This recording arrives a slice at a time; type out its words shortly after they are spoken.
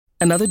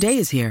Another day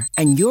is here,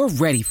 and you're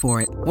ready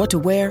for it. What to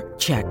wear?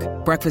 Check.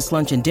 Breakfast,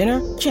 lunch, and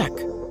dinner? Check.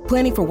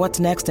 Planning for what's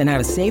next and how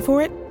to save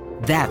for it?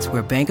 That's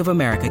where Bank of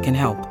America can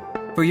help.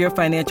 For your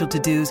financial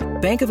to-dos,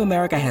 Bank of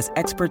America has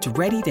experts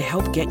ready to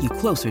help get you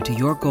closer to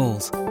your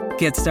goals.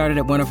 Get started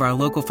at one of our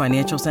local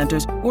financial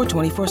centers or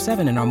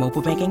 24/7 in our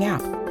mobile banking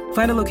app.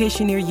 Find a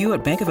location near you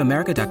at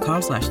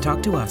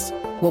bankofamerica.com/talktous.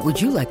 What would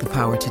you like the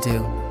power to do?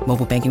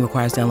 Mobile banking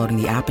requires downloading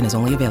the app and is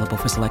only available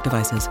for select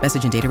devices.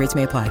 Message and data rates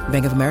may apply.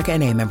 Bank of America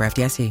N.A., member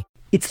FDIC.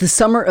 It's the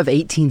summer of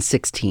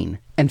 1816,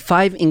 and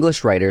 5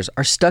 English writers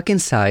are stuck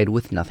inside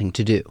with nothing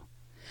to do.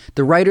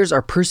 The writers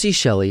are Percy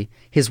Shelley,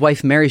 his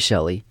wife Mary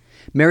Shelley,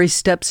 Mary's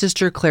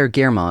stepsister Claire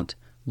Guermont,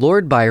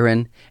 Lord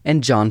Byron,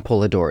 and John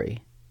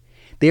Polidori.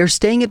 They are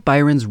staying at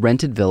Byron's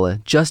rented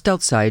villa just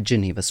outside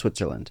Geneva,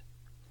 Switzerland.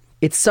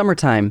 It's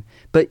summertime,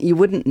 but you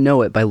wouldn't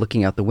know it by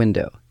looking out the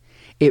window.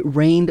 It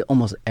rained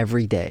almost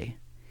every day.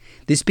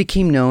 This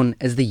became known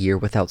as the year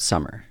without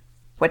summer.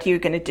 What are you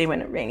going to do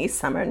in a rainy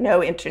summer?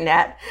 No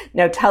internet,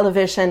 no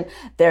television.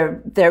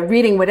 They're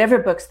reading whatever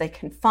books they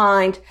can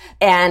find.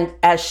 And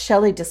as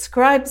Shelley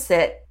describes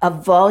it, a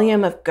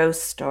volume of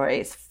ghost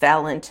stories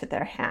fell into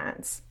their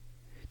hands.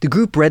 The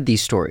group read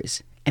these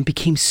stories and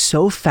became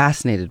so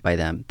fascinated by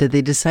them that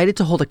they decided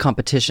to hold a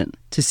competition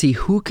to see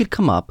who could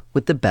come up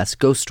with the best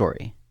ghost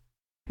story.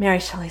 Mary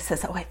Shelley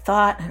says, I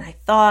thought, and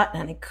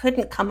I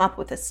couldn't come up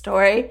with a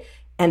story.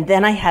 And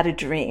then I had a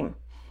dream.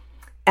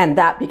 And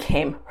that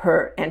became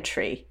her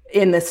entry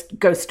in this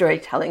ghost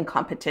storytelling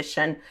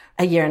competition.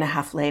 A year and a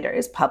half later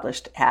is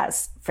published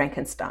as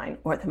Frankenstein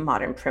or the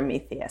Modern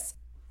Prometheus.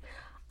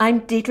 I'm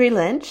Deirdre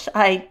Lynch.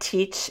 I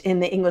teach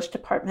in the English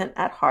department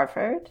at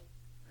Harvard.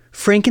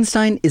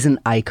 Frankenstein is an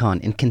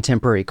icon in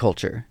contemporary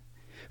culture.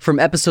 From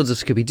episodes of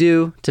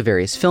Scooby-Doo to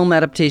various film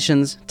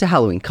adaptations to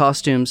Halloween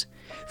costumes,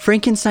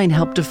 Frankenstein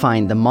helped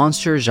define the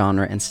monster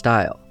genre and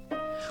style.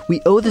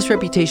 We owe this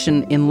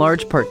reputation in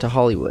large part to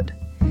Hollywood.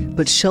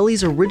 But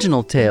Shelley's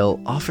original tale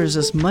offers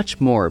us much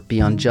more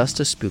beyond just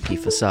a spooky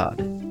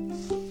facade.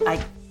 I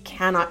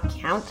cannot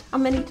count how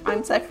many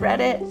times I've read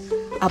it.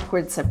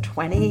 Upwards of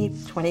 20,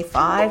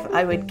 25,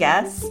 I would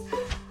guess.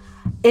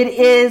 It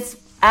is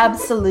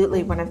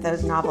absolutely one of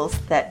those novels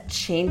that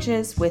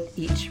changes with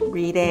each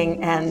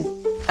reading, and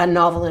a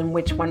novel in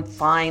which one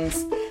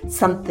finds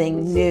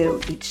something new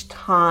each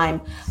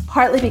time,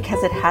 partly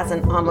because it has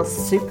an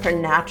almost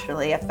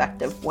supernaturally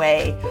effective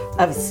way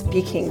of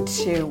speaking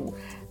to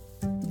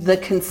the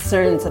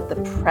concerns of the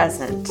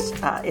present.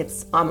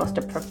 It's almost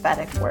a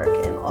prophetic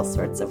work in all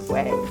sorts of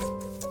ways.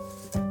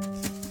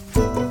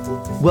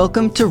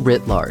 Welcome to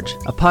Writ Large,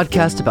 a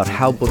podcast about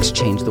how books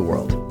change the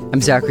world. I'm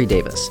Zachary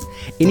Davis.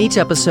 In each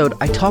episode,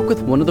 I talk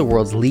with one of the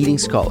world's leading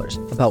scholars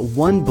about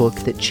one book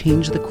that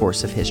changed the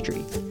course of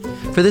history.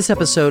 For this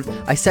episode,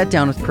 I sat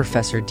down with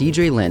Professor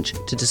Deirdre Lynch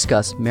to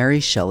discuss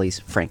Mary Shelley's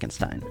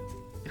Frankenstein.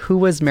 Who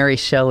was Mary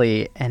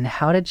Shelley, and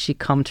how did she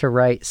come to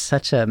write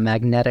such a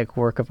magnetic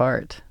work of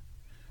art?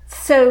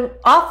 So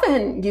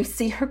often you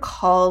see her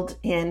called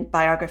in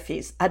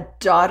biographies a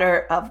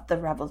daughter of the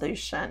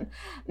Revolution,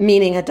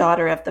 meaning a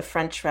daughter of the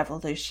French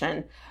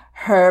Revolution.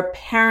 Her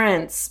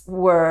parents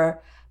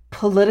were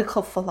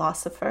political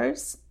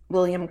philosophers.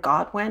 William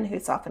Godwin,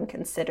 who's often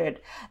considered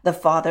the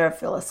father of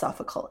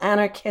philosophical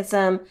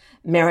anarchism,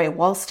 Mary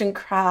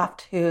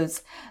Wollstonecraft,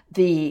 who's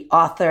the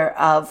author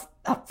of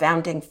a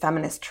founding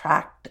feminist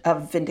tract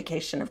of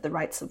vindication of the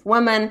rights of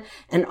women,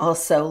 and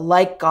also,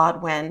 like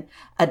Godwin,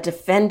 a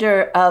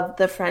defender of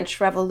the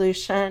French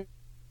Revolution.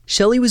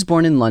 Shelley was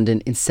born in London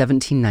in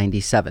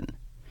 1797.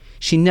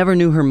 She never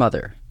knew her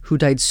mother, who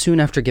died soon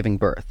after giving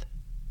birth.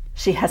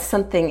 She has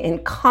something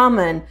in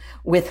common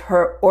with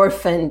her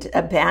orphaned,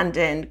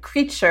 abandoned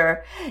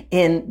creature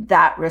in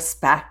that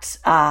respect,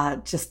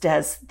 just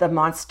as the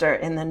monster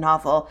in the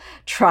novel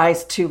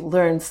tries to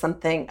learn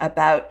something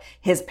about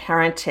his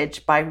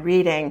parentage by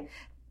reading.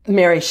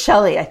 Mary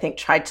Shelley, I think,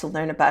 tried to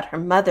learn about her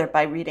mother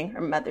by reading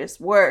her mother's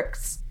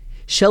works.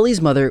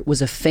 Shelley's mother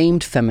was a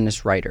famed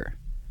feminist writer.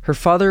 Her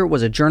father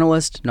was a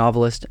journalist,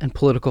 novelist, and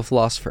political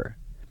philosopher.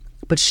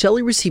 But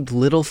Shelley received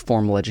little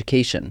formal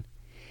education.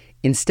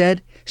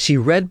 Instead, she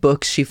read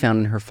books she found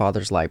in her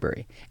father's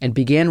library and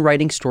began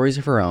writing stories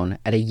of her own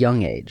at a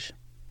young age.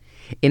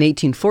 In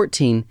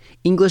 1814,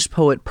 English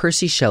poet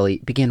Percy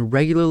Shelley began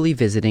regularly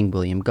visiting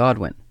William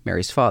Godwin,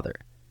 Mary's father.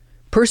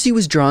 Percy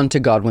was drawn to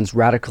Godwin's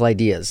radical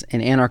ideas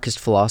and anarchist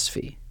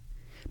philosophy,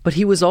 but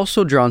he was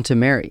also drawn to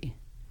Mary.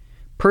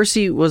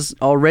 Percy was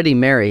already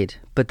married,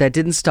 but that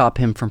didn't stop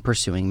him from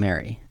pursuing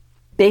Mary.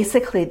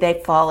 Basically,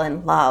 they fall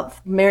in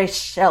love. Mary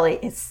Shelley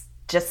is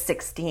just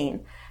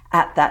 16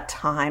 at that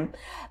time.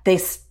 They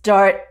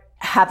start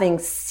having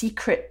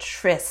secret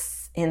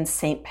trysts in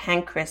St.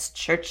 Pancras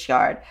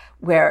churchyard,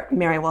 where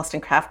Mary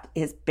Wollstonecraft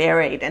is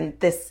buried. And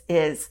this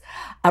is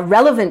a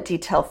relevant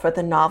detail for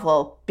the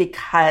novel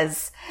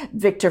because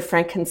Victor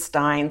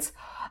Frankenstein's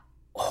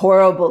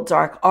horrible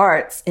dark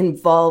arts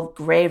involved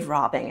grave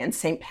robbing, and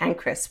St.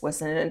 Pancras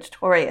was a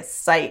notorious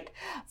site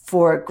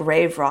for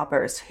grave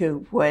robbers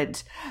who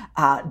would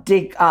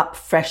dig up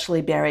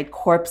freshly buried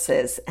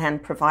corpses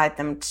and provide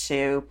them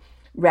to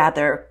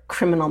rather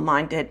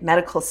criminal-minded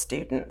medical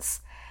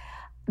students.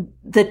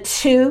 The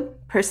two,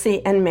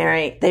 Percy and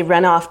Mary, they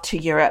run off to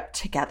Europe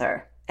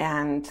together.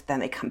 And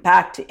then they come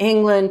back to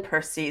England.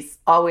 Percy's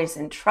always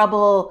in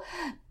trouble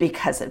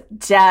because of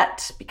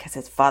debt, because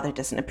his father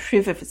doesn't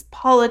approve of his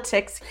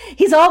politics.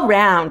 He's all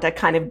round a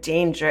kind of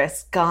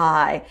dangerous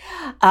guy.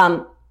 By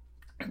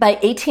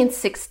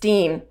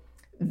 1816,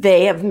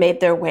 they have made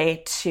their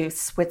way to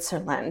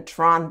Switzerland,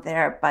 drawn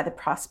there by the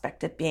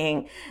prospect of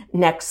being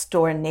next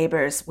door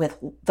neighbors with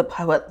the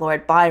poet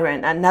Lord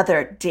Byron,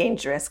 another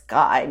dangerous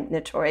guy,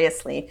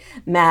 notoriously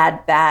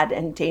mad, bad,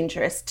 and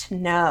dangerous to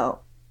know.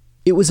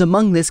 It was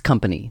among this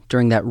company,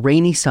 during that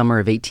rainy summer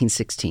of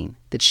 1816,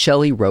 that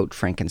Shelley wrote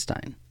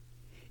Frankenstein.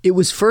 It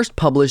was first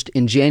published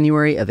in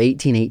January of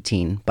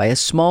 1818 by a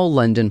small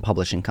London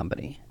publishing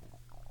company.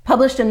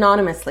 Published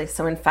anonymously,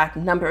 so in fact, a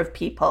number of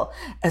people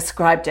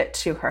ascribed it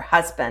to her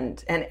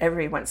husband, and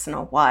every once in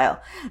a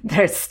while,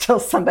 there's still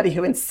somebody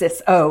who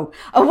insists, oh,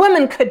 a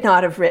woman could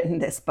not have written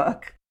this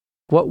book.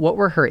 What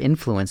were her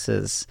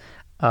influences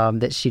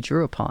that she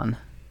drew upon?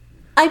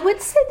 I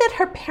would say that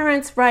her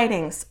parents'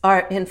 writings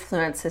are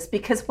influences,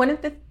 because one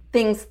of the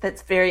things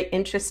that's very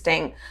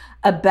interesting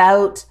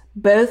about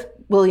both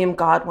William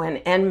Godwin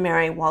and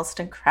Mary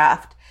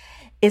Wollstonecraft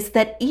is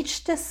that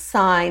each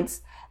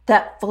decides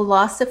that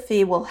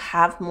philosophy will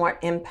have more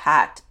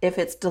impact if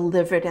it's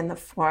delivered in the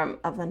form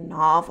of a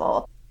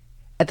novel.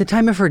 At the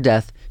time of her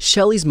death,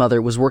 Shelley's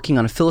mother was working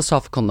on a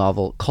philosophical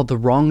novel called The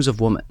Wrongs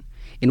of Woman,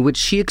 in which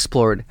she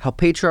explored how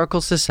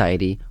patriarchal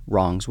society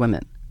wrongs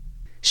women.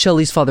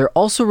 Shelley's father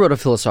also wrote a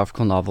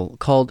philosophical novel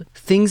called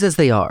Things as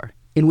They Are,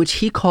 in which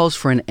he calls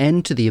for an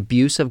end to the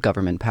abuse of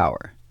government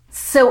power.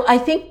 So I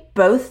think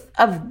both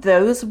of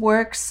those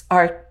works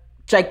are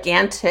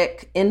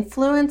gigantic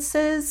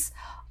influences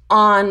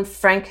on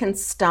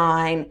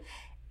Frankenstein.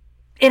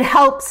 It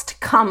helps to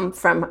come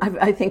from,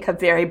 I think, a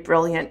very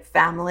brilliant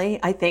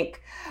family. I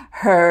think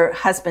her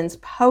husband's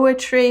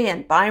poetry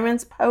and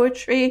Byron's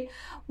poetry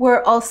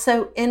were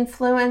also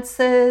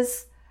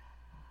influences.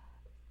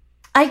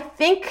 I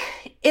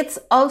think it's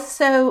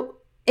also,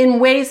 in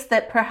ways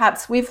that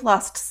perhaps we've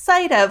lost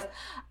sight of,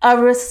 a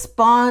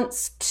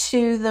response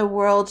to the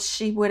world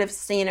she would have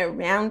seen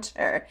around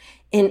her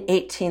in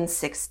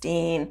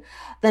 1816.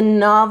 The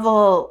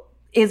novel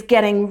is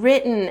getting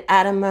written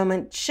at a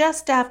moment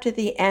just after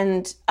the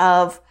end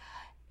of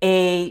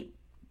a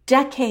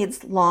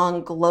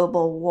decades-long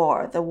global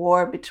war, the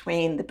war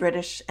between the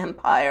British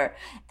Empire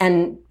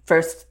and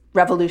first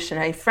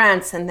revolutionary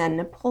France and then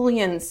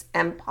Napoleon's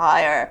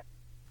empire.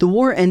 The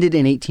war ended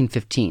in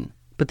 1815,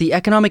 but the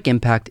economic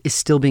impact is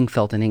still being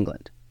felt in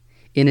England.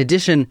 In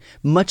addition,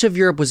 much of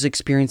Europe was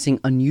experiencing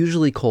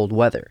unusually cold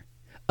weather.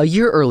 A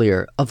year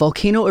earlier, a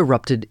volcano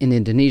erupted in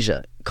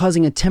Indonesia,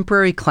 causing a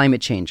temporary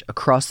climate change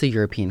across the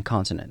European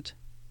continent.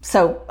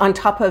 So on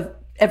top of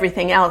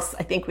everything else,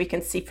 I think we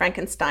can see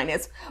Frankenstein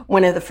as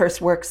one of the first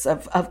works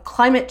of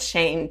climate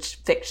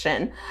change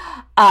fiction.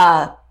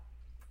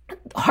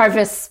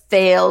 Harvest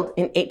failed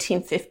in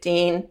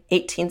 1815,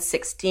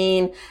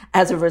 1816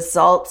 as a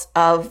result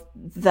of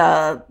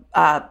the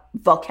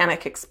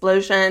volcanic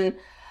explosion.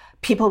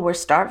 People were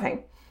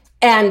starving.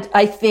 And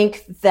I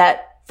think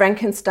that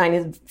Frankenstein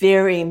is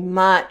very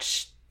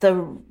much the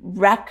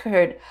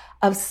record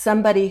of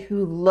somebody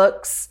who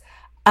looks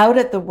out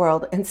at the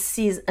world and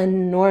sees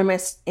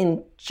enormous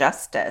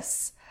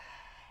injustice,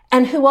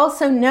 and who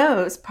also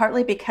knows,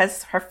 partly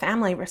because her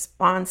family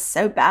responds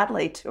so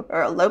badly to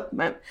her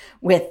elopement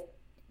with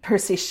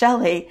Percy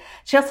Shelley,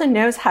 she also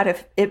knows how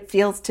it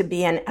feels to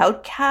be an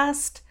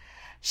outcast.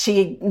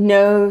 She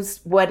knows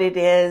what it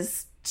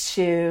is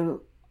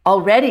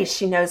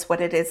she knows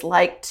what it is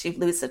like to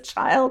lose a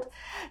child.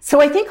 So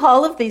I think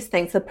all of these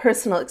things, the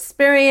personal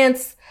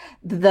experience,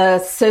 the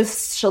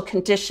social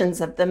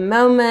conditions of the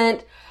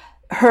moment,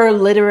 her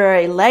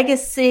literary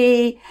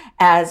legacy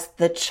as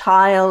the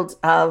child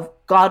of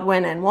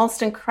Godwin and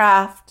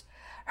Wollstonecraft,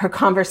 her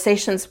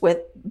conversations with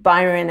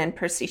Byron and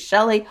Percy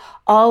Shelley,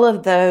 all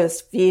of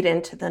those feed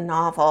into the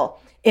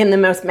novel in the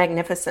most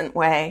magnificent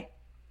way.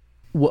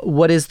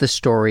 What is the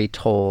story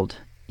told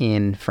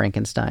in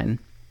Frankenstein?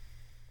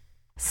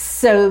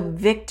 So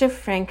Victor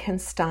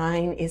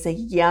Frankenstein is a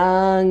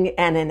young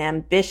and an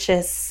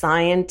ambitious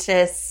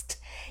scientist.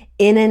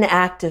 In an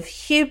act of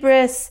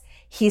hubris,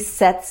 he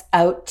sets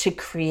out to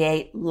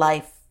create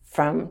life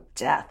from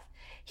death.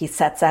 He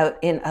sets out,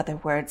 in other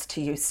words,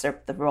 to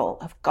usurp the role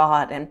of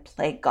God and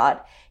play God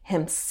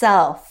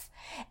himself.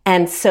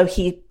 And so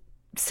he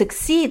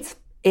succeeds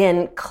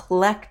in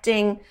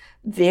collecting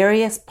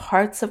various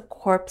parts of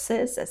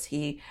corpses as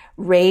he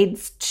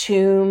raids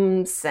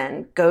tombs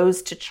and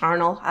goes to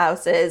charnel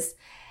houses,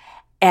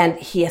 and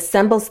he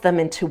assembles them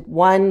into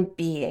one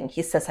being.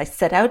 He says, I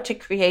set out to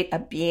create a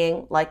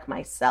being like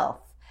myself.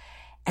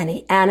 And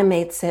he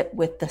animates it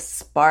with the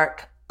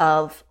spark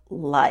of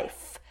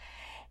life.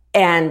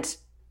 And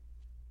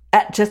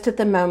just at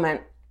the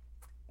moment,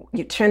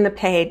 you turn the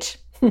page,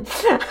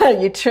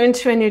 you turn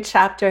to a new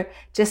chapter,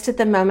 just at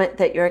the moment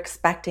that you're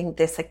expecting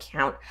this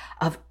account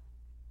of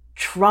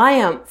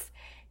triumph,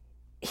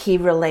 he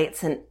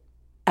relates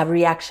a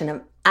reaction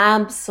of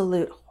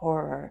absolute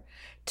horror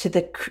to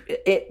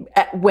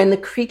when the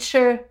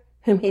creature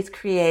whom he's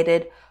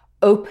created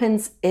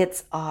opens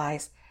its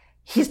eyes.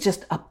 He's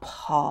just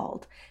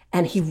appalled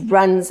and he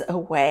runs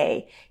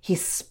away. He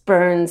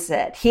spurns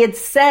it. He had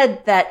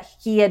said that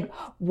he had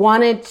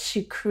wanted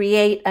to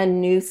create a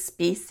new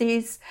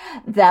species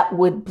that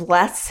would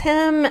bless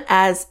him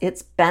as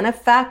its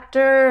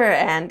benefactor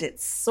and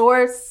its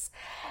source.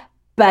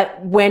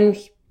 But when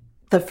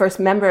the first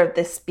member of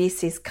this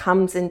species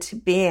comes into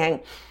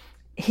being,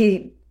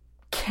 he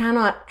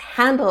cannot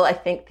handle, I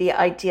think, the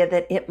idea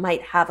that it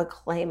might have a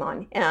claim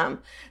on him.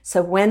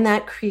 So when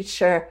that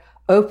creature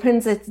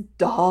opens its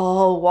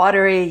dull,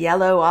 watery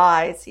yellow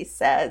eyes, he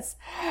says,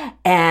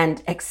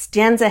 and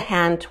extends a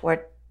hand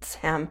towards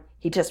him,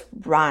 he just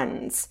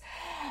runs.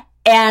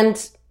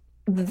 And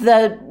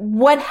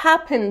what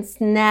happens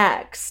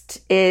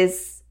next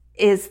is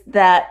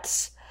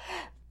that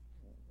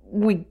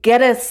we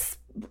get a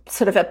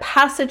sort of a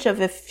passage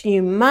of a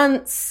few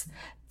months.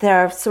 There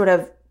are sort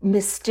of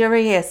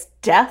mysterious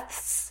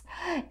deaths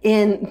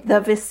in the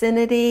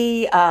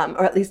vicinity,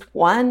 or at least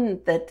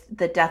one,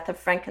 the death of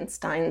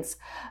Frankenstein's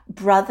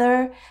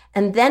brother.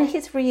 And then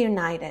he's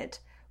reunited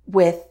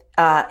with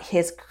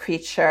his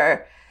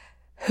creature,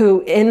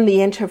 who in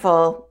the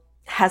interval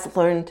has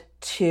learned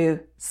to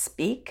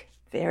speak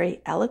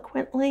very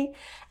eloquently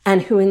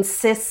and who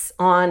insists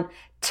on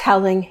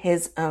telling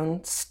his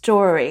own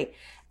story.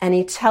 And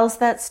he tells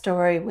that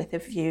story with a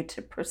view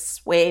to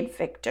persuade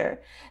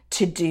Victor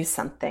to do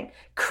something.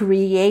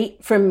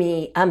 Create for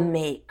me a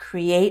mate.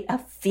 Create a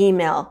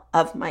female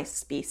of my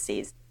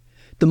species.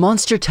 The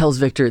monster tells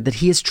Victor that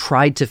he has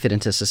tried to fit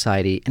into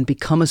society and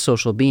become a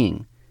social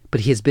being,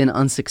 but he has been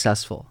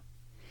unsuccessful.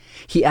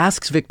 He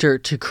asks Victor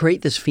to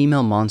create this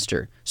female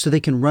monster so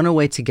they can run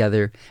away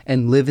together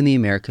and live in the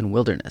American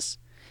wilderness,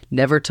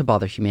 never to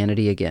bother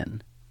humanity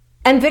again.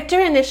 And Victor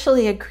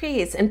initially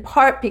agrees, in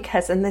part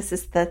because, and this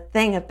is the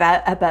thing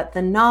about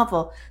the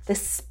novel,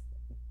 this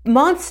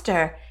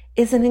monster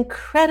is an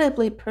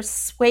incredibly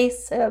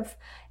persuasive,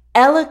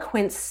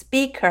 eloquent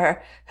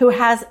speaker who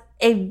has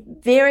a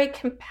very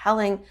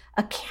compelling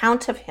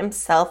account of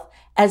himself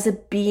as a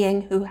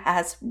being who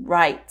has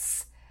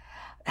rights,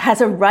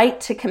 has a right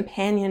to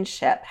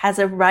companionship, has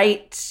a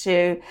right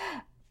to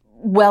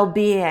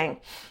well-being.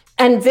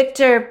 And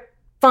Victor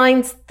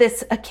finds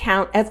this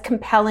account as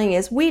compelling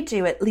as we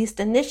do, at least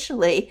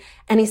initially,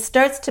 and he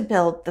starts to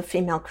build the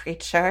female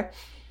creature,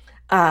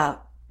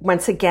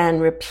 once again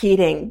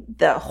repeating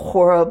the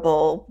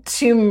horrible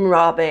tomb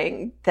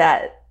robbing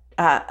that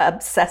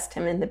obsessed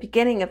him in the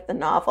beginning of the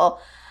novel.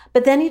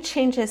 But then he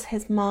changes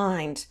his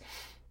mind,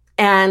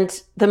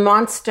 and the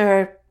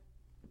monster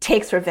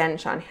takes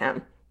revenge on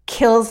him,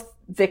 kills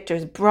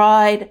Victor's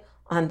bride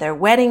on their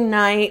wedding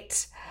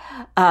night.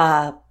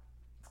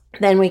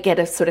 Then we get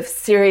a sort of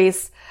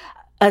series,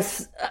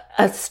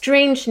 a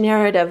strange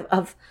narrative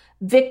of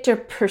Victor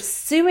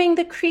pursuing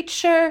the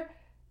creature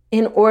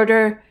in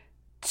order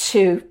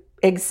to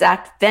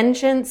exact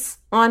vengeance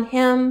on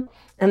him.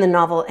 And the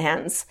novel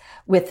ends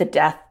with the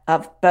death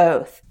of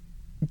both.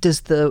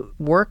 Does the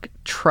work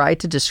try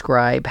to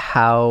describe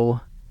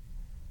how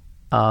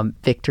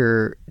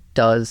Victor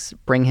does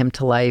bring him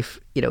to life?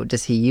 You know,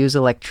 does he use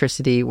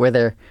electricity? Were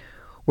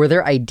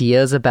there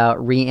ideas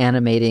about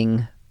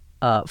reanimating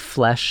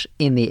flesh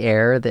in the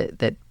air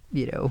that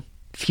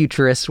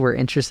futurists were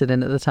interested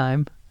in at the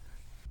time?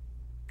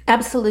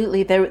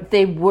 Absolutely.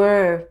 They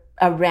were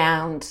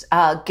around.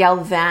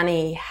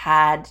 Galvani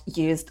had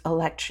used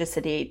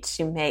electricity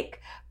to make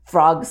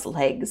frogs'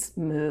 legs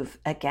move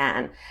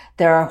again.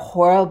 There are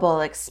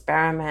horrible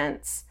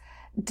experiments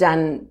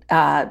done,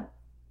 I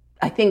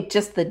think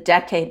just the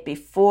decade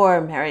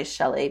before Mary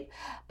Shelley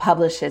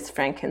publishes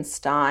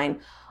Frankenstein,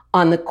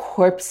 on the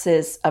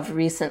corpses of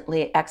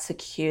recently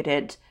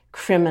executed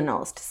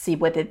criminals to see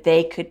whether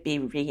they could be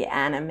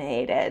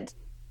reanimated.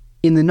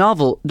 In the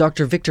novel,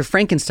 Dr. Victor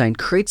Frankenstein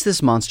creates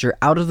this monster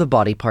out of the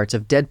body parts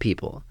of dead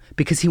people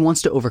because he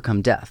wants to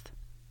overcome death.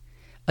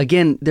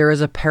 Again, there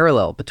is a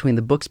parallel between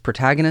the book's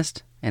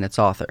protagonist and its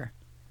author.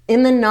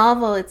 In the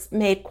novel, it's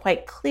made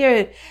quite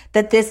clear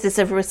that this is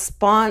a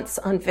response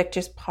on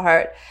Victor's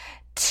part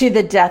to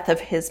the death of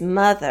his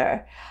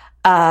mother,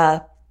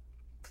 that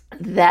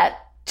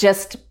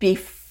just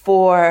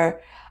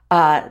before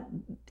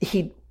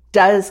he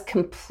does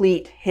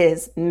complete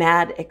his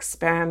mad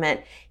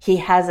experiment, he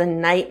has a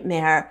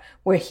nightmare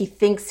where he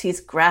thinks he's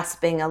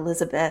grasping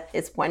Elizabeth,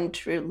 his one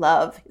true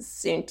love, his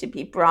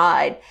soon-to-be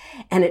bride.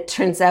 And it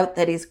turns out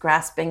that he's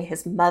grasping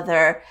his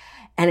mother,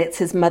 and it's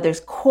his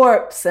mother's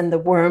corpse, and the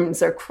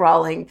worms are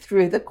crawling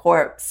through the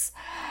corpse.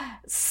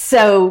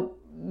 So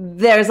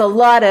there's a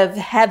lot of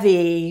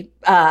heavy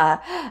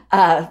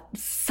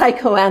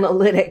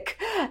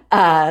psychoanalytic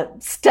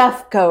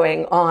stuff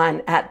going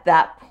on at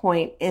that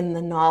point in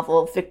the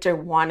novel. Victor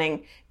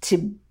wanting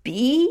to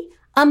be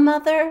a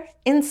mother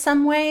in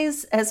some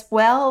ways as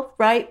well,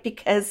 right?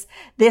 Because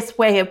this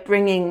way of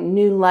bringing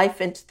new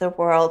life into the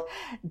world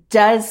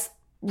does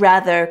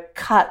rather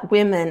cut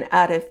women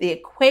out of the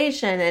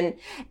equation.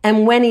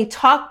 And when he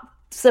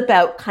talks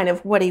about kind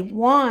of what he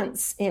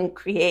wants in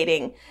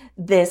creating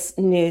this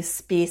new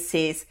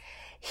species,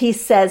 he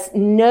says,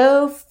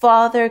 no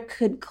father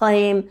could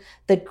claim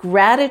the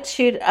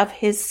gratitude of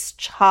his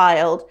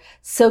child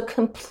so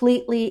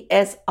completely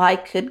as I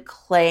could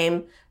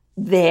claim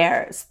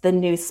theirs, the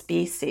new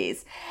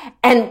species.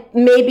 And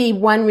maybe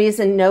one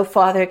reason no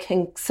father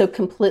can so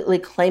completely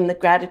claim the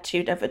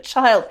gratitude of a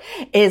child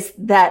is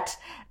that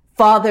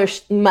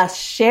fathers must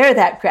share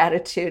that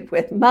gratitude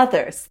with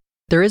mothers.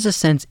 There is a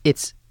sense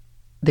it's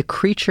the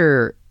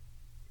creature,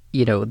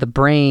 the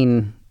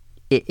brain,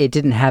 it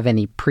didn't have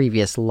any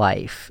previous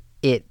life.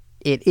 It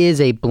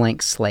is a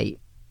blank slate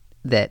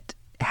that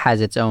has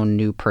its own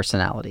new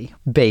personality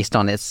based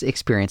on its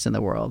experience in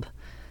the world.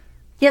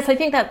 Yes, I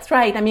think that's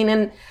right. I mean,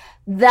 and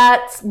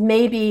that's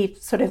maybe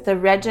sort of the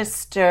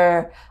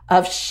register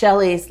of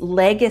Shelley's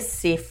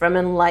legacy from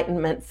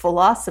Enlightenment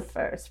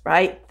philosophers,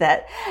 right?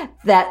 That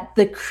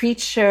the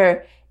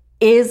creature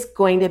is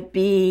going to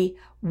be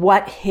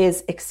what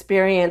his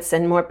experience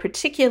and more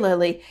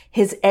particularly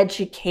his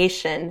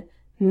education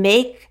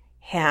make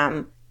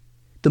him.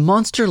 The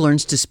monster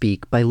learns to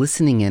speak by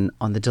listening in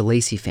on the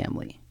DeLacy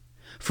family.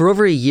 For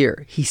over a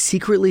year, he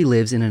secretly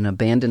lives in an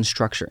abandoned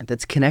structure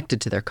that's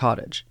connected to their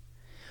cottage.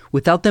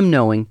 Without them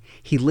knowing,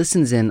 he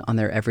listens in on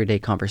their everyday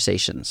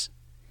conversations.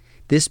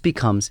 This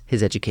becomes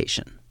his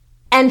education.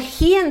 And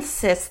he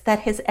insists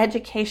that his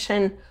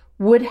education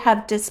would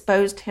have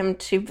disposed him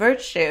to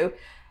virtue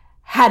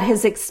had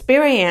his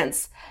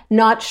experience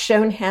not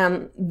shown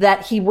him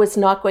that he was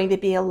not going to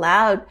be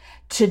allowed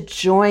to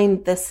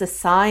join the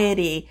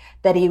society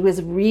that he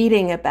was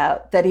reading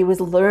about, that he was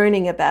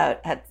learning about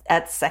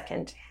at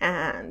second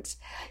hand.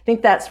 I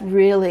think that's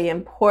really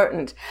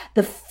important.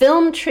 The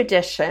film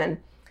tradition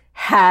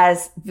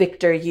has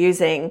Victor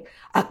using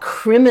a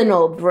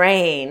criminal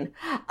brain,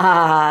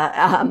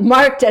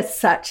 marked as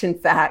such, in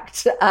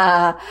fact,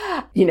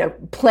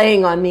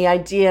 playing on the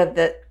idea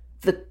that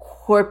the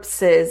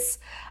corpses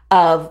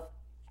of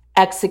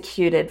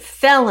executed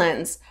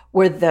felons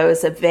were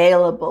those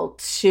available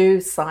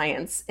to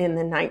science in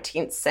the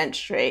 19th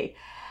century.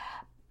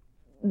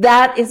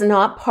 That is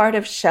not part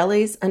of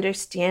Shelley's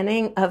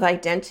understanding of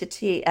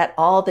identity at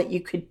all, that you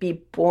could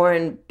be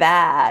born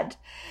bad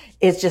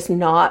is just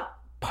not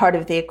part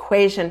of the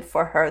equation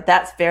for her.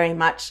 That's very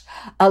much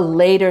a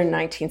later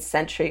 19th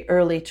century,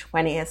 early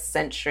 20th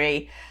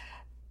century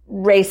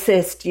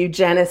racist,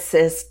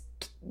 eugenicist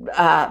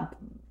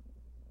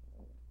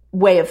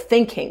way of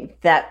thinking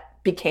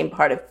that became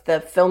part of the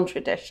film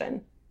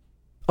tradition.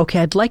 Okay,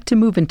 I'd like to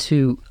move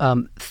into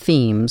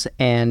themes,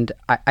 and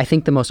I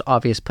think the most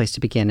obvious place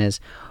to begin is,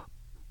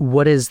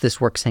 what is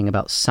this work saying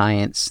about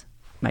science?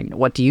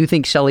 What do you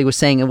think Shelley was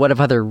saying, and what have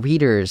other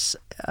readers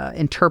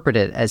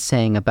interpreted as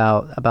saying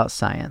about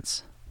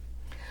science?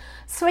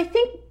 So I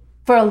think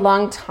for a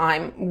long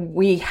time,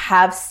 we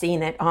have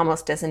seen it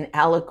almost as an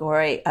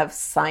allegory of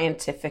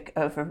scientific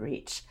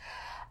overreach,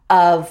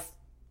 of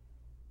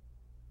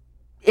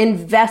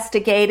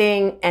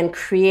investigating and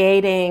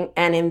creating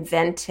and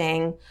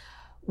inventing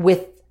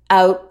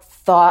without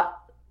thought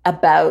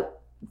about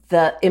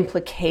the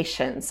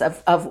implications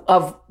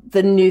of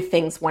the new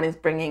things one is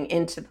bringing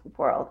into the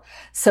world.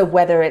 So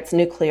whether it's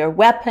nuclear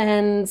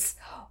weapons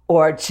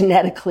or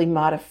genetically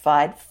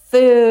modified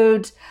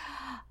food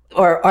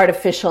or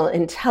artificial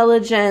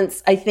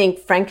intelligence, I think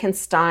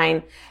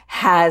Frankenstein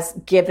has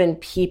given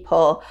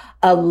people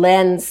a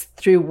lens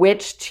through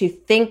which to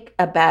think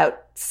about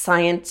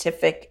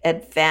scientific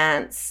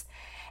advance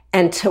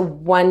and to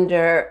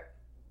wonder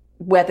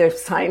whether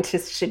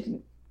scientists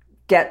should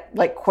get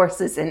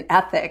courses in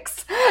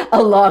ethics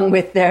along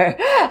with their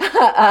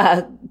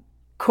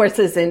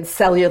courses in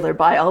cellular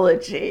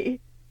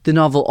biology. The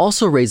novel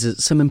also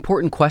raises some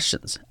important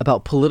questions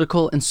about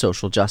political and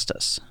social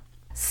justice.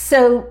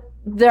 So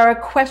there are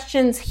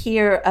questions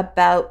here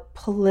about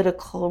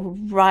political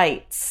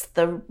rights,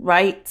 the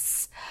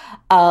rights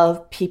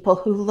of people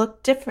who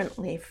look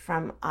differently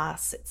from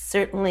us. It's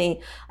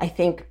certainly, I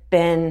think,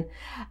 been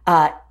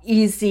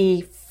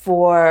easy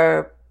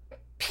for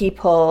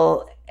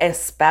people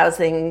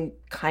espousing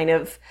kind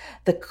of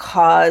the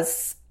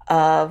cause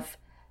of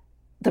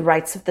the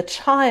rights of the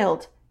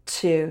child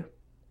to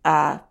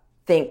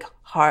think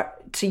hard,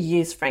 to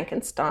use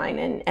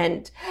Frankenstein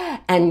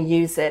and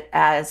use it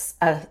as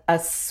a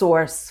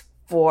source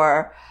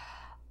for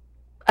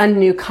a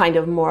new kind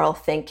of moral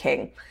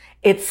thinking.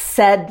 It's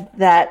said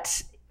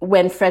that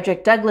when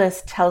Frederick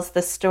Douglass tells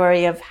the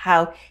story of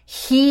how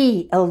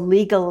he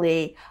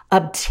illegally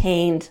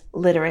obtained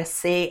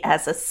literacy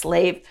as a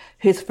slave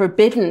who's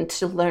forbidden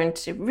to learn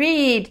to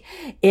read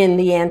in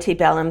the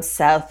antebellum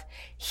South,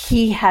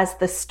 he has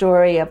the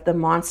story of the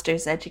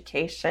monster's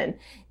education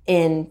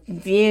in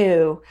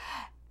view.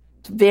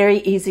 Very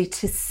easy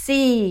to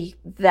see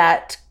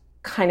that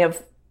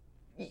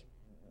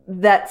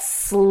that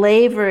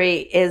slavery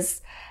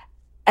is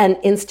an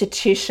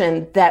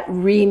institution that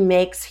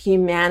remakes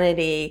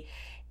humanity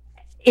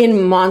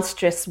in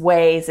monstrous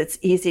ways. It's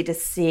easy to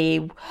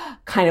see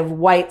kind of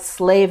white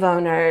slave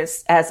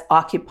owners as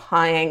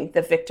occupying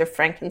the Victor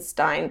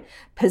Frankenstein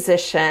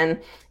position.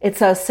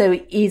 It's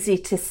also easy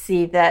to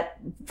see that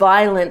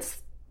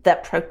violence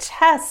that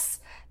protests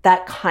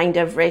that kind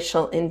of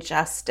racial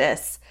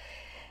injustice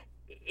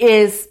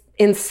is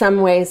in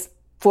some ways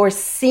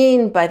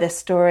foreseen by the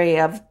story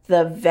of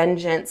the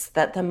vengeance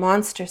that the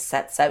monster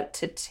sets out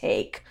to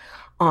take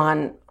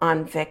on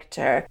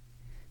Victor.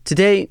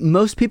 Today,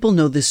 most people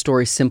know this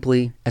story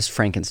simply as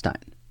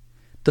Frankenstein.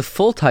 The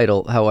full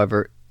title,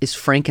 however, is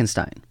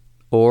Frankenstein,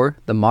 or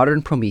the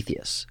modern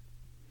Prometheus.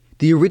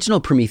 The original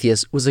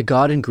Prometheus was a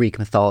god in Greek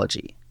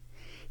mythology.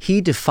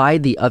 He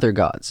defied the other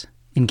gods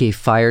and gave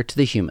fire to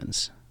the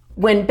humans.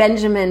 When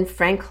Benjamin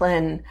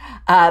Franklin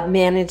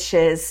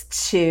manages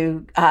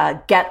to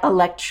get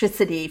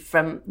electricity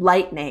from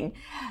lightning,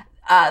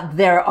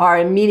 there are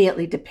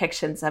immediately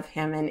depictions of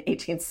him in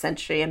 18th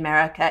century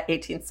America,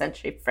 18th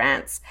century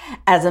France,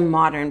 as a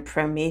modern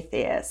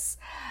Prometheus,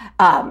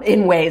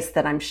 in ways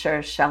that I'm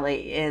sure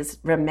Shelley is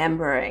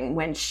remembering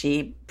when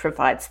she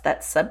provides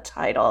that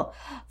subtitle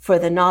for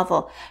the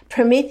novel.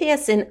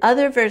 Prometheus, in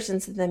other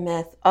versions of the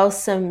myth,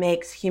 also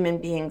makes human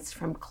beings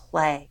from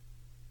clay.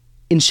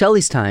 In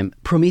Shelley's time,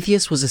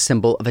 Prometheus was a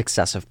symbol of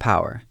excessive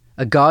power,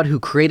 a god who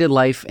created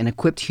life and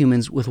equipped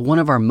humans with one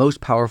of our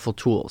most powerful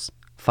tools,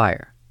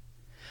 fire.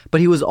 But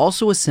he was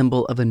also a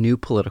symbol of a new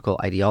political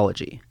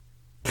ideology.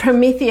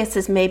 Prometheus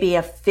is maybe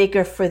a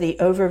figure for the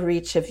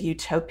overreach of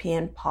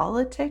utopian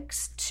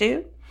politics,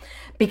 too,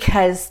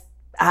 because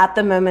at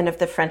the moment of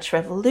the French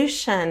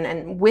Revolution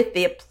and with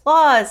the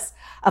applause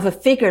of a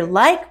figure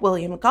like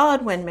William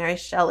Godwin, Mary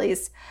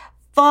Shelley's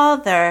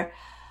father,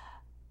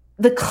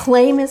 the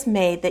claim is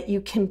made that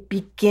you can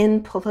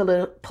begin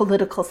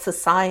political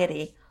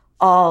society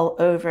all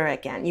over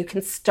again. You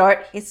can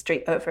start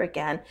history over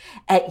again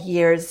at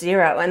year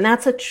zero. And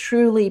that's a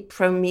truly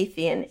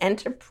Promethean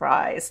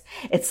enterprise.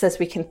 It says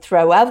we can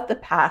throw out the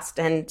past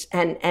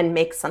and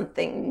make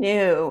something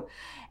new.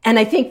 And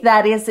I think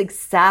that is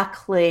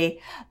exactly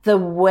the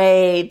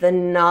way the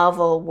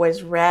novel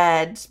was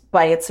read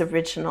by its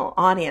original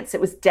audience.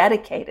 It was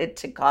dedicated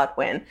to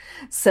Godwin.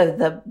 So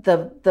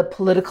the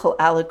political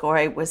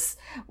allegory was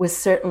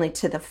certainly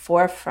to the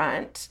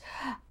forefront.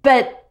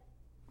 But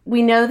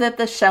we know that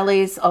the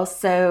Shelleys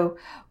also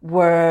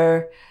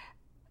were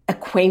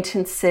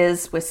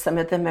acquaintances with some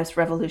of the most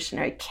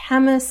revolutionary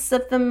chemists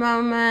of the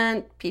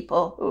moment,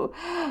 people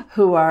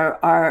who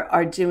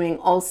are doing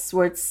all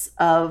sorts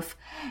of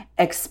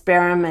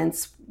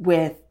experiments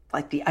with,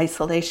 like, the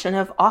isolation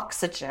of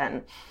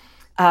oxygen.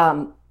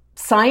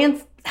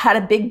 Science had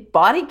a big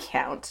body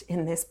count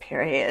in this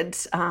period,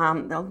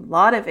 a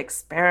lot of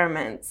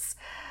experiments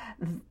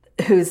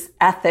whose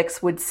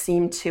ethics would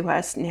seem to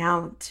us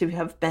now to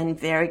have been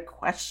very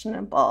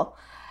questionable.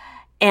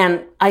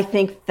 And I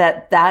think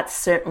that that's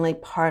certainly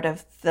part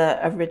of the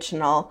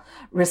original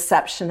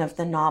reception of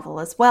the novel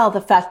as well.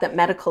 The fact that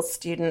medical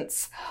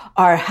students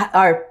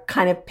are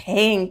kind of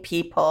paying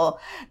people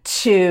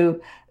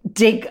to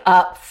dig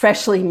up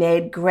freshly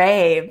made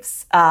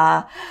graves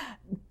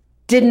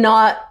did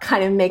not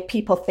kind of make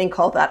people think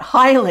all that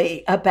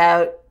highly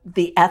about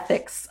the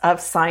ethics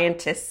of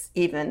scientists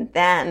even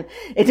then.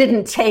 It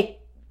didn't take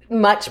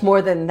much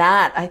more than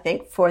that, I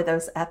think, for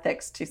those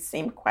ethics to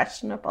seem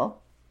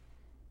questionable.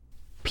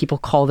 People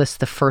call this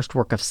the first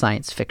work of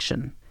science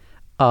fiction.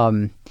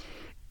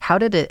 How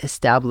did it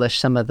establish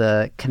some of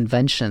the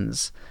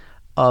conventions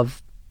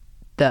of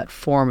that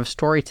form of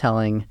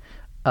storytelling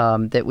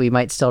that we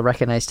might still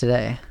recognize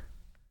today?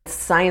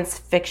 Science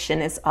fiction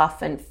is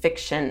often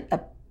fiction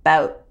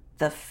about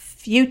the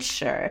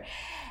future.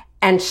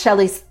 And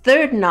Shelley's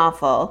third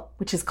novel,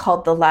 which is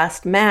called The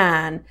Last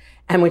Man,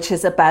 and which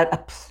is about a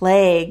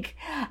plague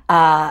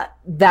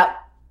that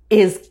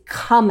is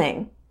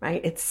coming,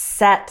 right? It's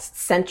set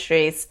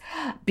centuries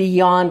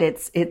beyond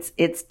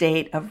its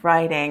date of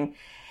writing,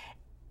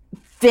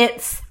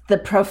 fits the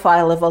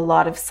profile of a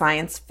lot of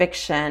science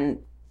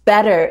fiction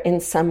better in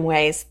some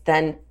ways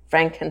than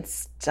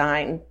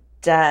Frankenstein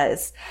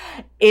does.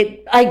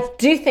 I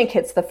do think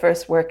it's the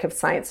first work of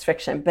science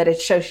fiction, but it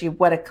shows you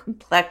what a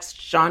complex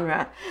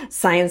genre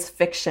science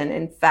fiction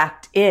in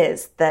fact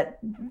is,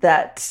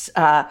 that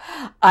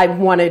I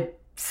want to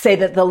say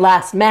that The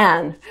Last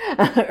Man,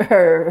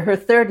 her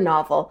third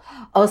novel,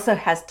 also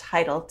has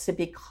title to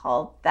be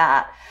called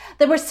that.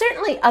 There were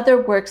certainly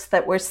other works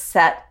that were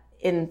set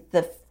in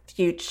the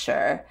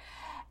future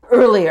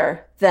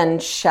earlier than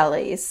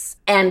Shelley's,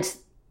 and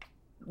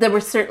there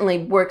were certainly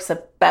works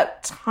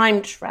about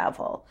time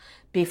travel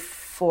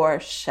before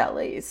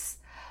Shelley's,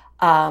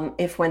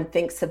 if one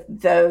thinks of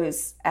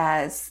those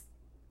as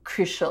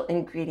crucial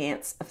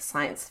ingredients of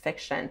science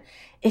fiction.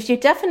 If your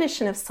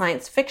definition of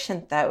science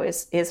fiction, though,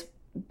 is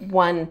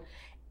one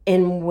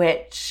in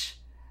which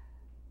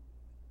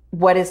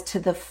what is to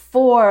the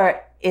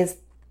fore is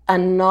a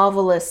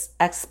novelist's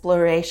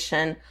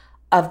exploration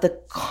of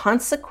the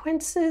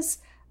consequences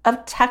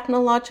of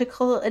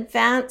technological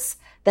advance,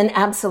 then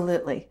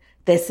absolutely,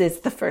 this is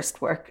the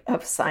first work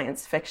of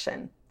science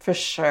fiction, for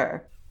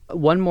sure.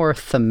 One more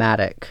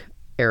thematic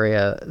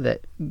area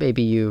that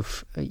maybe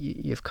you've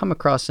come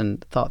across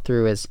and thought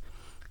through is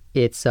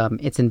its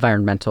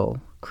environmental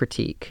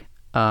critique.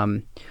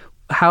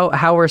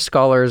 How are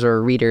scholars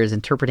or readers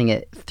interpreting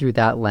it through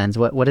that lens?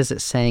 What is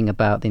it saying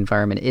about the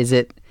environment? Does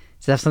it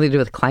have something to do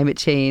with climate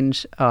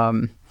change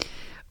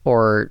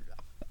or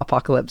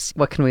apocalypse?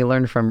 What can we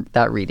learn from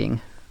that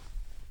reading?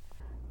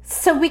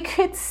 So we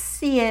could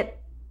see it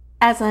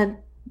as a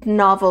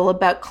novel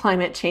about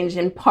climate change,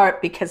 in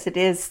part because it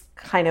is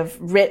kind of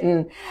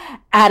written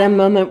at a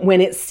moment when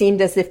it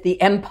seemed as if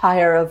the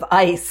empire of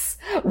ice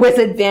was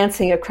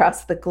advancing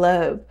across the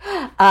globe.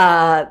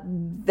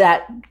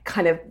 That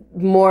kind of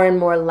more and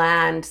more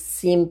land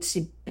seemed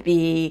to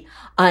be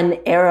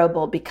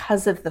unairable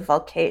because of the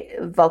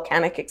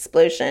volcanic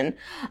explosion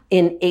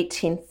in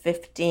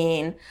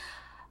 1815.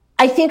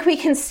 I think we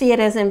can see it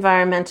as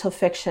environmental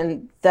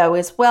fiction, though,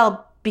 as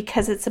well,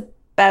 because it's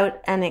about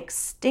an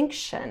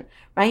extinction,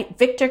 right?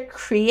 Victor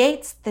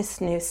creates this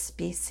new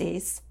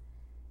species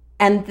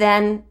and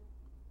then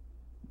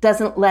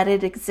doesn't let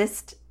it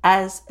exist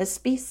as a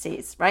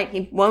species, right?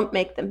 He won't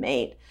make the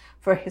mate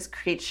for his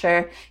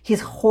creature.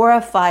 He's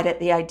horrified at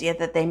the idea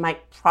that they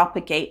might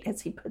propagate,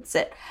 as he puts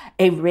it,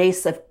 a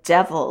race of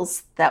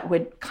devils that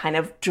would kind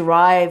of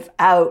drive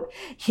out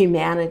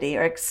humanity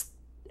or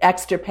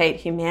extirpate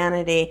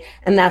humanity.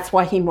 And that's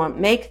why he won't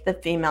make the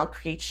female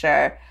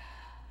creature.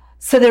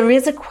 So there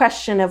is a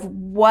question of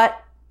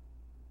what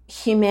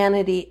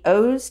humanity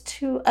owes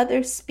to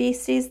other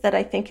species that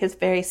I think is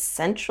very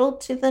central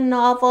to the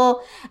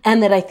novel,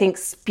 and that I think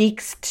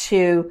speaks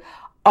to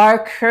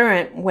our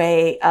current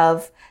way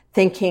of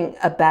thinking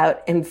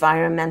about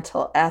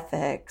environmental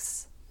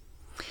ethics.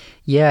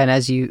 Yeah, and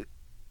as you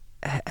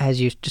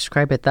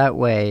describe it that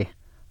way,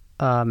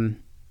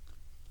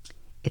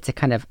 it's a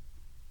kind of,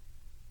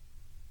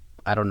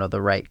 I don't know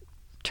the right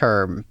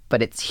term,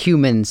 but it's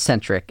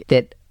human-centric,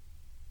 that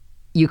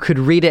you could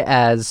read it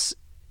as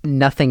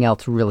nothing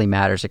else really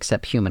matters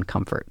except human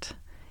comfort,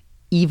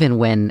 even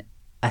when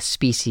a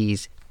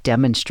species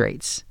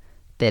demonstrates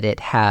that it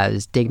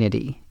has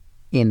dignity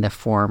in the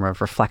form of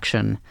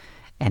reflection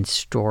and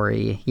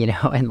story,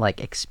 and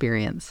like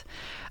experience.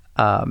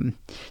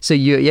 So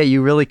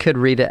you really could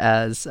read it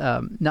as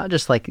not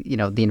just like,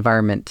 the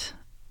environment,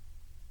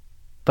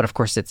 but of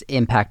course its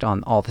impact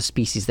on all the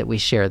species that we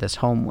share this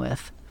home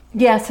with.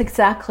 Yes,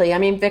 exactly. I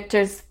mean,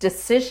 Victor's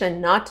decision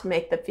not to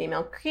make the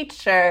female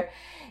creature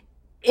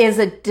is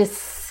a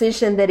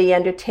decision that he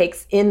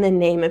undertakes in the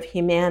name of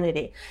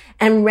humanity.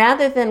 And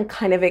rather than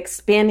kind of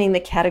expanding the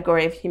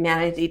category of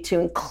humanity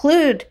to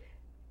include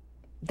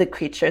the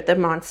creature, the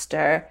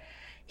monster,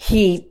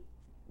 he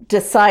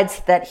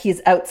decides that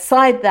he's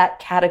outside that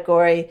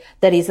category,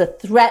 that he's a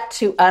threat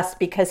to us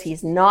because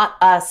he's not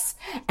us,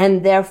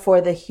 and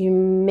therefore the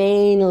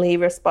humanely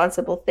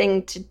responsible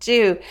thing to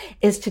do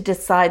is to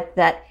decide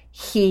that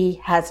he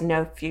has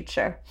no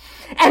future.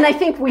 And I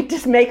think we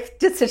just make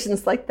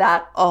decisions like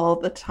that all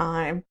the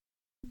time.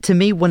 To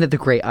me, one of the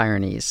great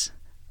ironies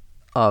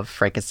of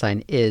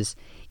Frankenstein is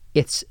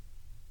it's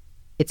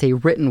a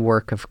written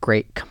work of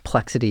great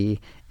complexity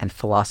and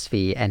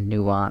philosophy and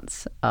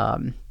nuance.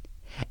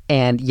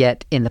 And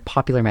yet in the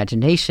popular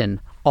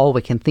imagination, all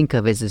we can think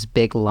of is this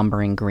big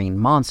lumbering green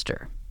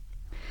monster.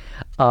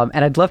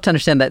 And I'd love to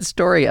understand that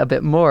story a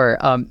bit more,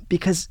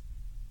 because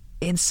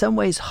in some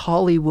ways,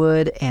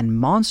 Hollywood and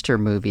monster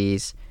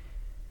movies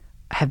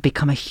have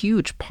become a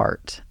huge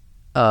part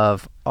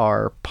of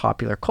our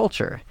popular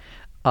culture.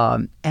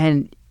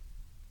 And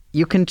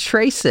you can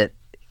trace it.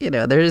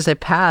 There is a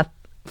path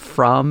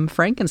from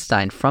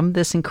Frankenstein, from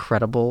this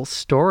incredible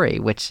story,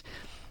 which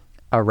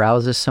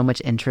arouses so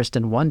much interest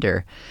and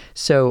wonder.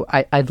 So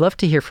I'd love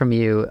to hear from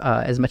you,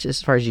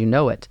 as far as you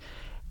know it.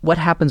 What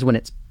happens when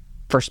it's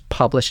first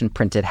published and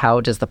printed? How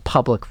does the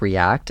public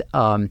react?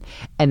 And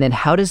then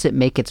how does it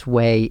make its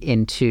way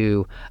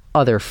into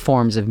other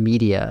forms of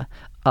media,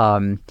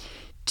 to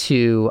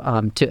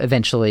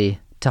eventually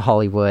to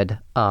Hollywood,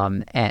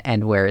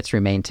 and where it's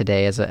remained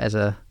today as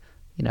a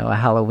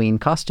Halloween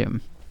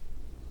costume?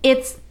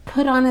 It's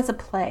put on as a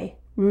play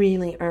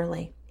really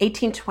early,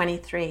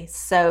 1823.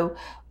 So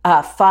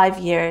 5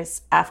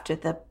 years after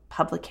the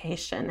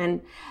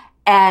publication,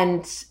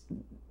 and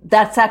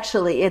that's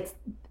actually it's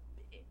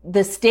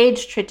the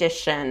stage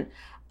tradition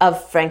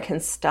of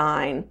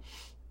Frankenstein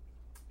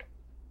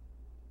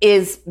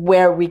is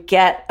where we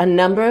get a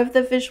number of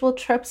the visual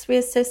tropes we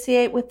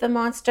associate with the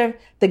monster.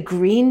 The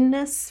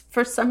greenness,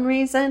 for some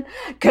reason,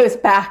 goes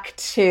back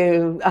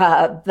to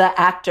the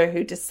actor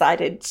who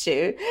decided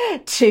to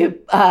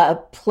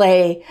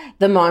play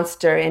the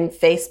monster in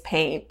face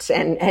paint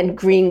and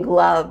green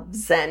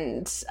gloves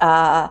and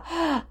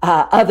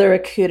other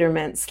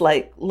accoutrements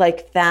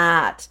like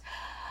that.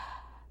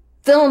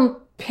 Film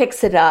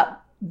picks it up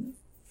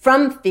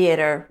from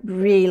theater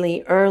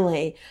really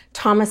early.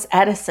 Thomas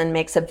Edison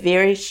makes a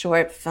very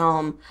short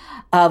film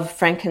of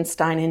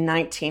Frankenstein in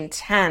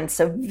 1910,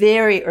 so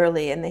very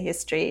early in the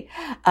history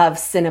of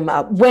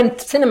cinema, when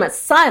cinema's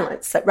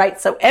silent,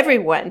 right? So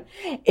everyone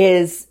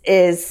is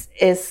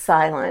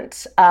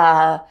silent.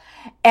 So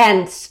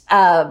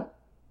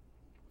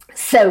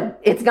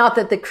it's not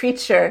that the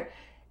creature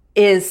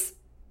is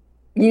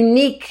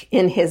unique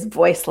in his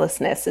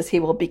voicelessness, as he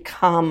will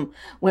become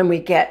when we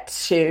get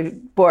to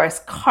Boris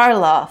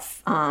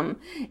Karloff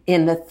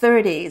in the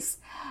 30s.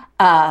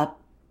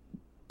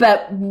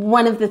 But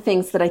one of the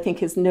things that I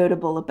think is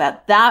notable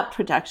about that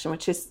production,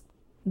 which is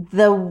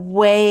the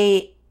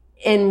way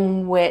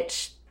in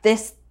which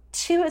this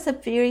too is a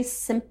very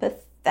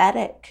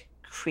sympathetic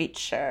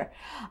creature.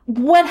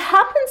 What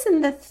happens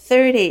in the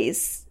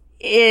 30s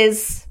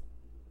is,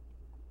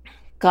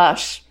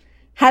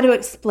 how to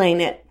explain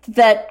it?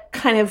 That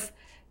kind of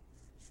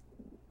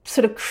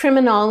sort of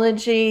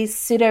criminology,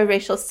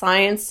 pseudo-racial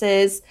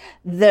sciences,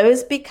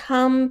 those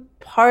become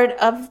part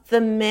of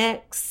the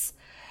mix.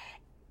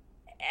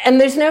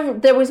 And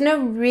there was no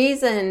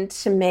reason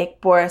to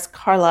make Boris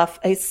Karloff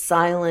a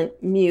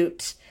silent,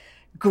 mute,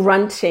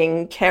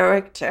 grunting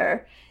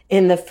character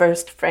in the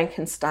first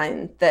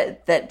Frankenstein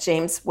that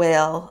James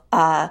Whale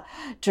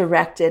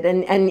directed.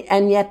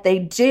 And yet they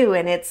do,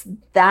 and it's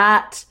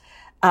that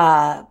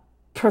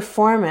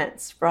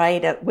performance,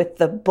 right, with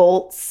the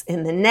bolts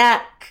in the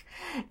neck,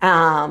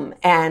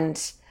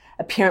 and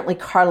apparently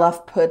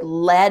Karloff put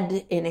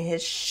lead in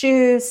his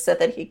shoes so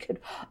that he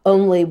could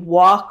only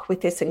walk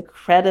with this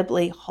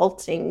incredibly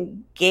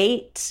halting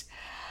gait.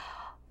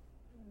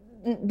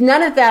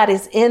 None of that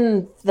is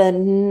in the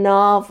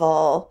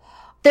novel.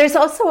 There's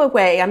also a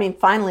way,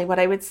 finally, what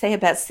I would say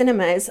about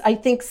cinema is I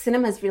think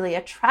cinema is really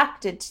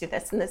attracted to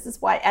this, and this is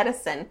why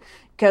Edison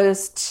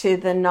goes to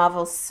the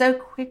novel so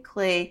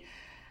quickly.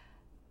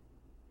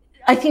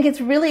 I think it's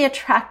really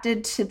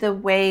attracted to the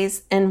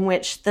ways in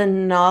which the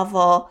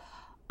novel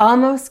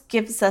almost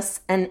gives us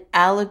an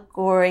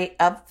allegory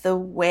of the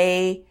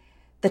way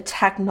the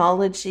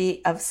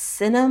technology of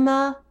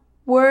cinema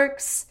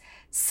works.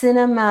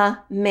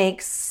 Cinema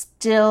makes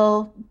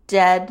still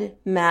dead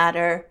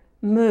matter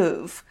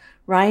move,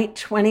 right?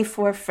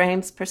 24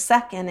 frames per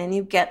second, and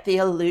you get the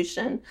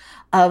illusion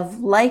of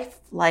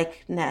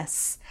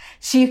lifelikeness.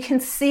 So you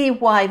can see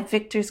why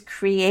Victor's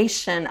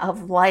creation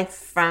of life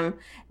from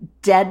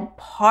dead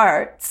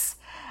parts,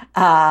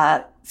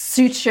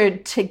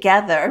 sutured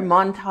together,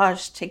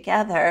 montaged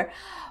together,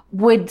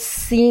 would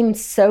seem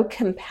so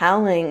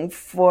compelling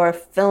for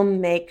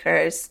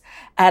filmmakers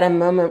at a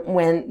moment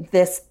when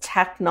this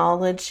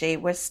technology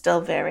was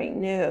still very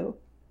new.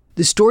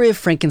 The story of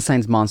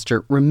Frankenstein's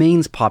monster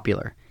remains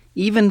popular,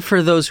 even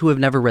for those who have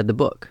never read the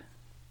book.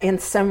 In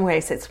some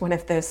ways, it's one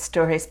of those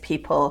stories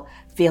people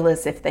feel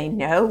as if they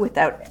know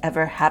without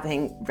ever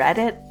having read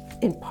it,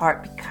 in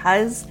part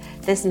because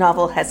this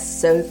novel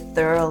has so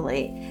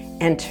thoroughly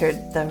entered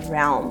the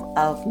realm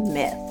of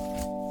myth.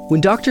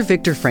 When Dr.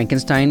 Victor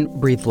Frankenstein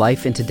breathed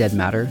life into dead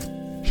matter,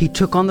 he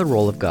took on the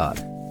role of God.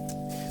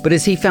 But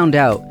as he found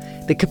out,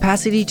 the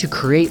capacity to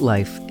create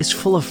life is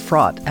full of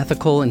fraught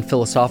ethical and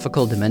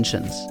philosophical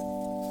dimensions.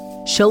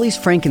 Shelley's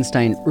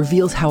Frankenstein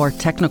reveals how our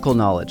technical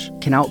knowledge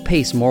can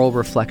outpace moral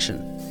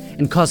reflection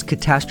and cause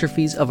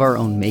catastrophes of our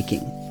own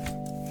making.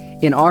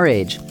 In our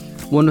age,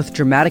 one with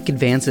dramatic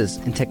advances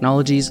in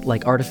technologies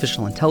like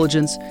artificial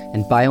intelligence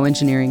and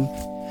bioengineering,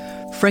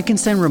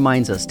 Frankenstein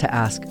reminds us to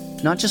ask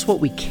not just what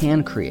we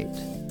can create,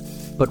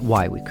 but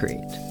why we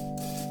create.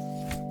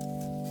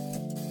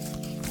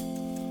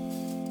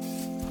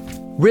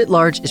 Writ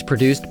Large is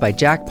produced by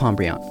Jack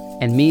Pombriant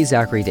and me,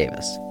 Zachary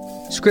Davis.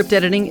 Script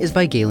editing is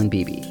by Galen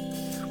Beebe.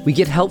 We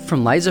get help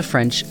from Liza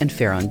French and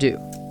Farron Du.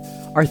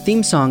 Our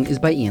theme song is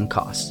by Ian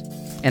Koss,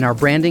 and our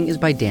branding is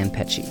by Dan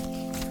Pecci.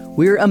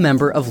 We're a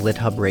member of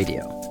LitHub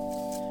Radio.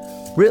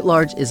 Writ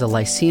Large is a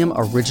Lyceum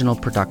original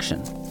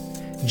production.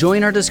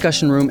 Join our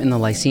discussion room in the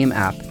Lyceum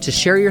app to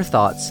share your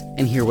thoughts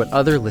and hear what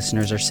other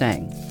listeners are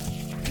saying.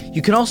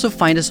 You can also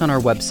find us on our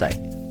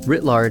website,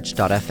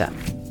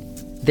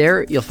 writlarge.fm.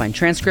 There, you'll find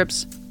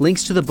transcripts,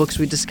 links to the books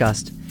we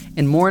discussed,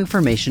 and more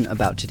information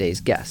about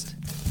today's guest.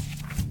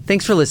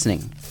 Thanks for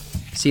listening.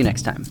 See you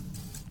next time.